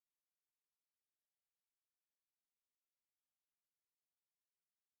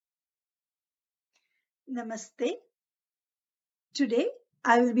Namaste. Today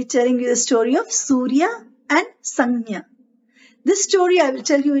I will be telling you the story of Surya and Sanghya. This story I will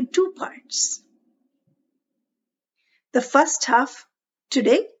tell you in two parts. The first half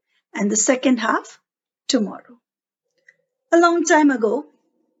today and the second half tomorrow. A long time ago,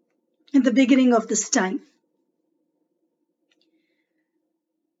 in the beginning of this time,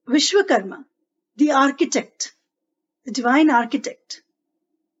 Vishwakarma, the architect, the divine architect,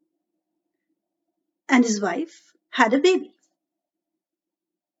 and his wife had a baby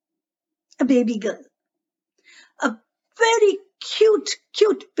girl, a very cute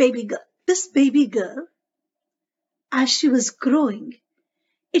baby girl. This baby girl, as she was growing,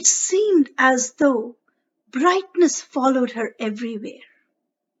 it seemed as though brightness followed her everywhere.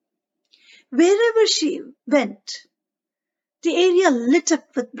 Wherever she went, the area lit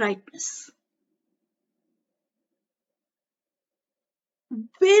up with brightness.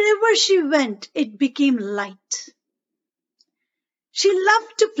 Wherever she went, it became light. She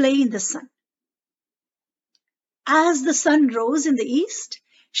loved to play in the sun. As the sun rose in the east,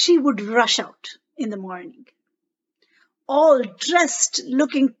 she would rush out in the morning. All dressed,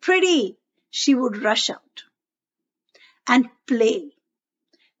 looking pretty, she would rush out and play.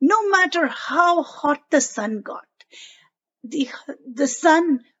 No matter how hot the sun got, the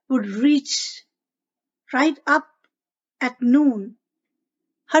sun would reach right up at noon.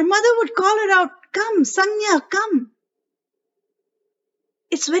 Her mother would call her out, "Come, Sanghya, come.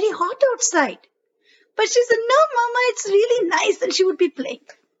 It's very hot outside." But she said, "No, Mama, it's really nice." And she would be playing.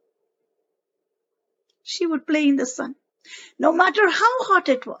 She would play in the sun, no matter how hot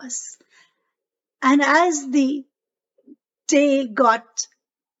it was. And as the day got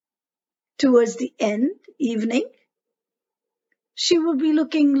towards the end, evening, she would be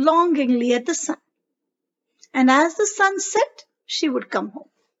looking longingly at the sun. And as the sun set, she would come home.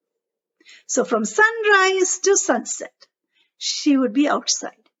 So from sunrise to sunset, she would be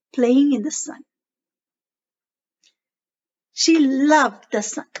outside, playing in the sun. She loved the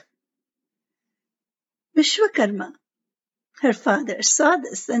sun. Vishwakarma, her father, saw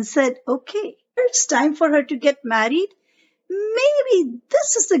this and said, "Okay, it's time for her to get married. Maybe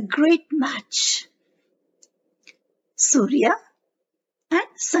this is a great match." Surya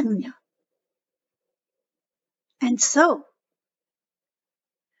and Sanghya. And so,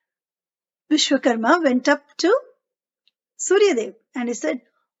 Vishwakarma went up to Suryadev and he said,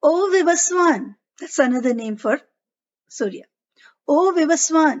 "Oh Vivaswan," that's another name for Surya. "Oh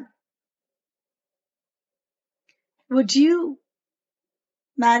Vivaswan, would you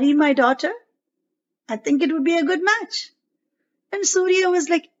marry my daughter? I think it would be a good match." And Surya was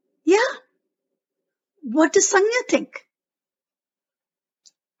like, "Yeah, what does Sanghya think?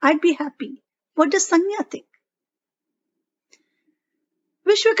 I'd be happy. What does Sanghya think?"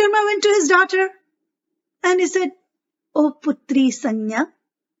 Vishwakarma went to his daughter and he said, "Oh Putri Sanghya,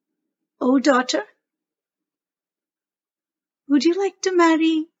 oh daughter, would you like to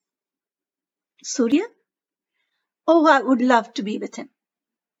marry Surya?" "Oh, I would love to be with him."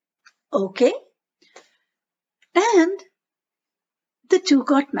 Okay. And the two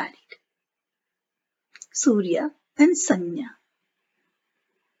got married, Surya and Sanghya.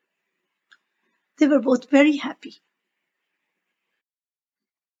 They were both very happy.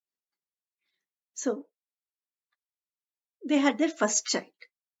 So, they had their first child,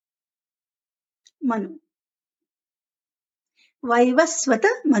 Manu.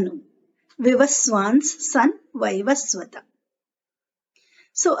 Vaivasvata Manu, Vivaswan's son, Vaivasvata.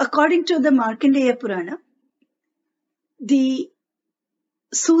 So, according to the Markandeya Purana, the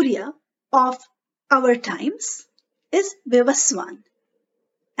Surya of our times is Vivaswan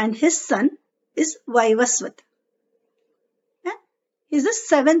and his son is Vaivasvata. And he's the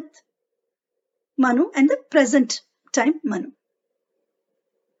seventh Manu and the present time Manu.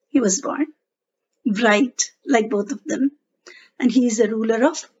 He was born bright like both of them, and he is a ruler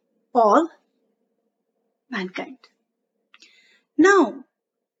of all mankind. Now,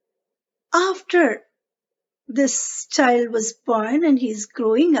 after this child was born and he's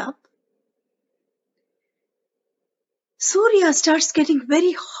growing up, Surya starts getting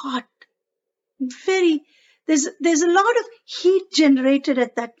very hot. There's a lot of heat generated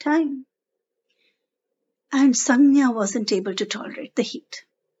at that time. And Sanghya wasn't able to tolerate the heat.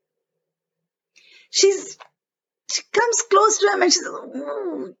 She comes close to him and she says,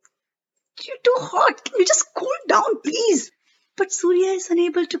 "Oh, you're too hot. Can you just cool down, please?" But Surya is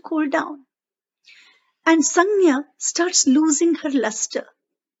unable to cool down. And Sanghya starts losing her luster.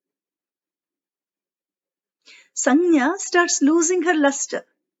 Sanghya starts losing her luster.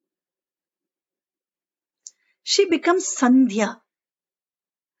 She becomes Sandhya.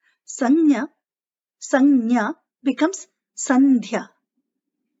 Sanghya Sanghya becomes Sandhya,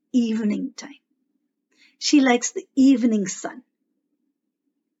 evening time. She likes the evening sun.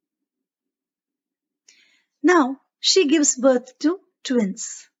 Now she gives birth to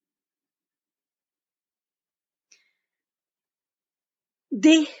twins.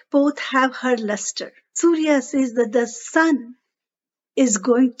 They both have her luster. Surya says that the sun is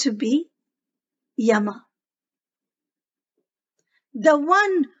going to be Yama, the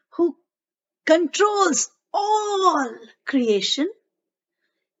one who controls all creation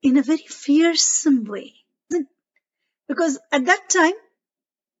in a very fearsome way. Because at that time,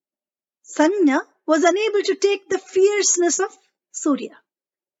 Sanghya was unable to take the fierceness of Surya.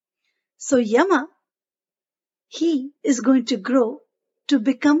 So Yama, he is going to grow to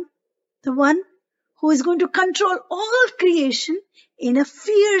become the one who is going to control all creation in a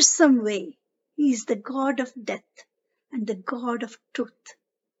fearsome way. He is the god of death and the god of truth.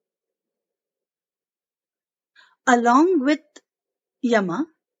 Along with Yama,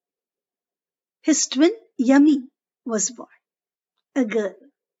 his twin Yami was born, a girl.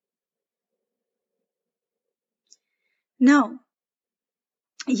 Now,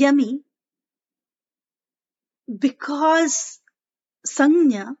 Yami, because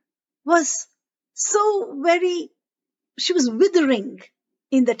Sanghya was she was withering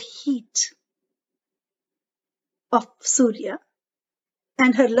in that heat of Surya,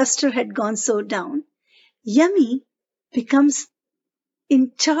 and her luster had gone so down, Yami becomes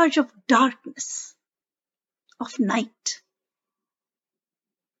in charge of darkness, of night.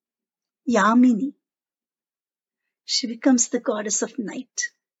 Yamini. She becomes the goddess of night.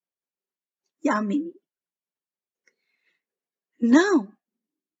 Yamini. Now,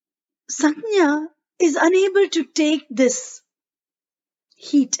 Sanghya is unable to take this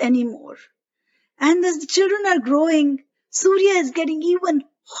heat anymore. And as the children are growing, Surya is getting even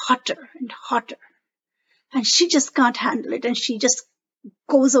hotter and hotter. And she just can't handle it, and she just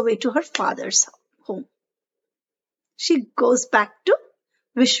goes away to her father's home. She goes back to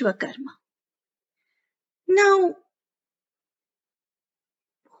Vishwakarma. Now,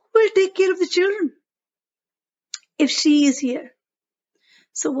 who will take care of the children if she is here?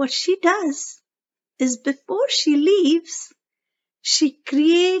 So what she does is, before she leaves, she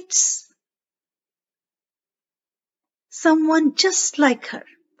creates someone just like her,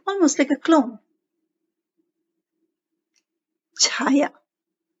 almost like a clone. Chaya.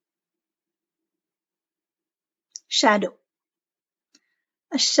 Shadow.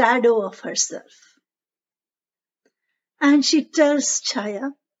 A shadow of herself. And she tells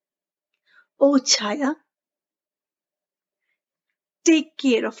Chaya, "Oh Chaya, take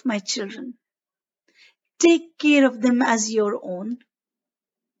care of my children. Take care of them as your own.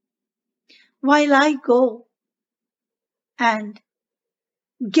 While I go and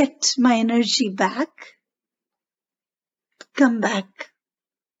get my energy back, come back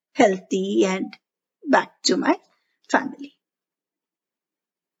healthy and back to my family."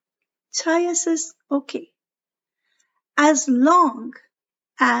 Chaya says, "Okay. As long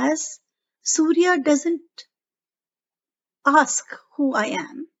as Surya doesn't ask who I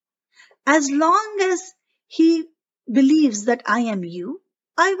am, as long as he believes that I am you,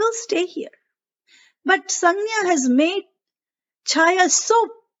 I will stay here." But Sanghya has made Chaya so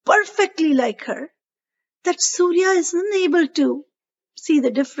perfectly like her that Surya is unable to see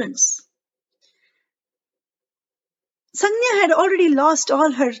the difference. Sanghya had already lost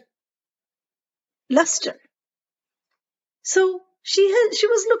all her luster. So she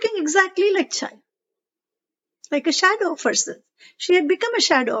was looking exactly like Chaya, like a shadow of herself. She had become a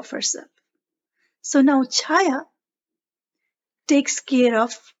shadow of herself. So now Chaya takes care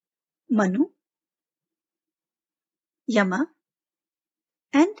of Manu, Yama,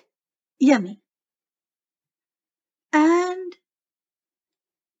 and Yami. And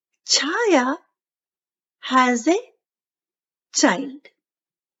Chaya has a child,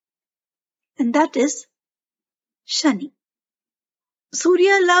 and that is Shani.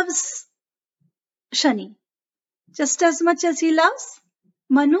 Surya loves Shani just as much as he loves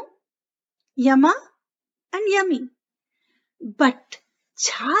Manu, Yama, and Yami. But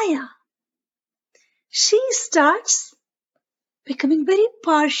Chaya, she starts becoming very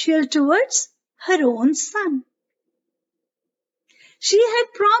partial towards her own son. She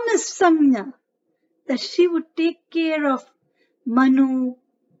had promised Sanghya that she would take care of Manu,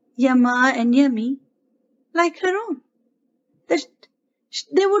 Yama, and Yami like her own. That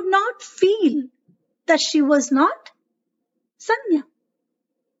they would not feel that she was not Sanghya.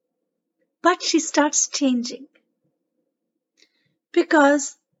 But she starts changing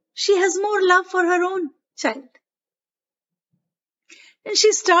because she has more love for her own child. And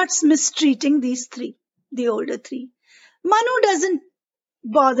she starts mistreating these three, the older three. Manu doesn't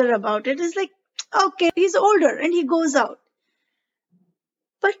bother about it. It's like, okay, he's older and he goes out.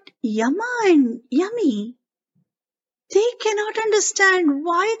 But Yama and Yami, they cannot understand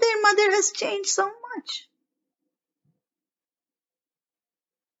why their mother has changed so much.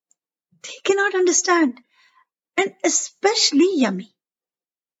 They cannot understand. And especially Yami.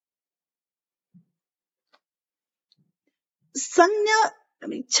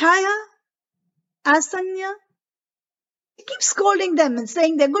 Chaya, Asanya, he keeps scolding them and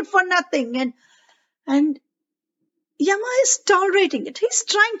saying they're good for nothing. And Yama is tolerating it. He's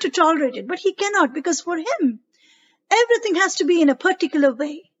trying to tolerate it, but he cannot, because for him, everything has to be in a particular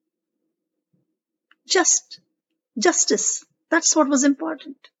way. Justice. That's what was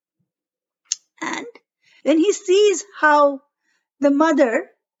important. And when he sees how the mother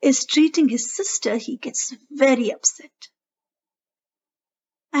is treating his sister, he gets very upset.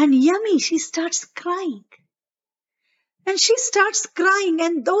 And Yami, she starts crying. And she starts crying,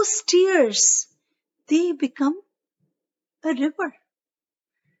 and those tears, they become a river.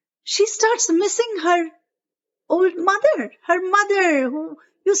 She starts missing her old mother, her mother who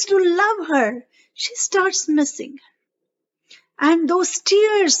used to love her. She starts missing her. And those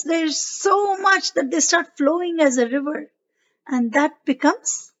tears, there's so much that they start flowing as a river. And that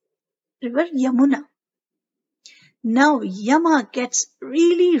becomes River Yamuna. Now Yama gets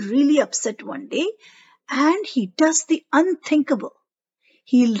really, really upset one day, and he does the unthinkable.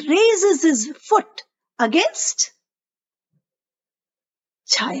 He raises his foot against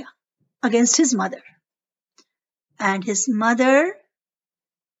Chaya, against his mother. And his mother,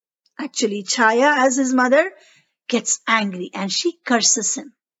 actually Chaya as his mother, gets angry and she curses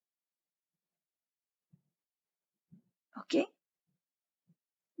him. Okay?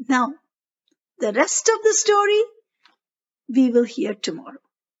 Now, the rest of the story we will hear tomorrow.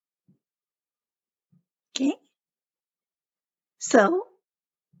 Okay? So,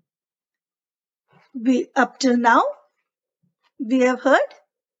 up till now, we have heard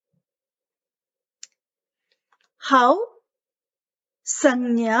how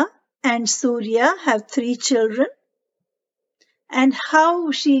Sanghya and Surya have 3 children, and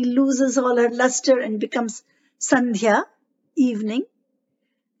how she loses all her luster and becomes Sandhya, evening,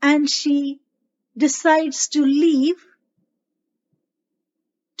 and she decides to leave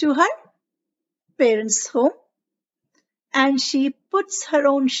to her parents' home, and she puts her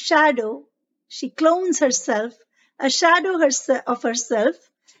own shadow, she clones herself, a shadow of herself,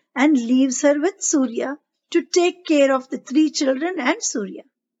 and leaves her with Surya to take care of the 3 children and Surya.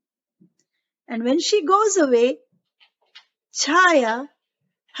 And when she goes away, Chaya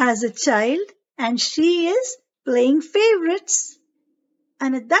has a child and she is playing favorites.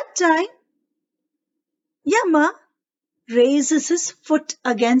 And at that time, Yama raises his foot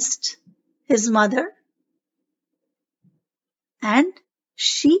against his mother and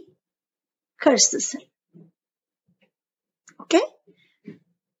she curses him. Okay?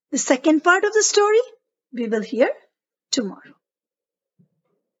 The second part of the story we will hear tomorrow.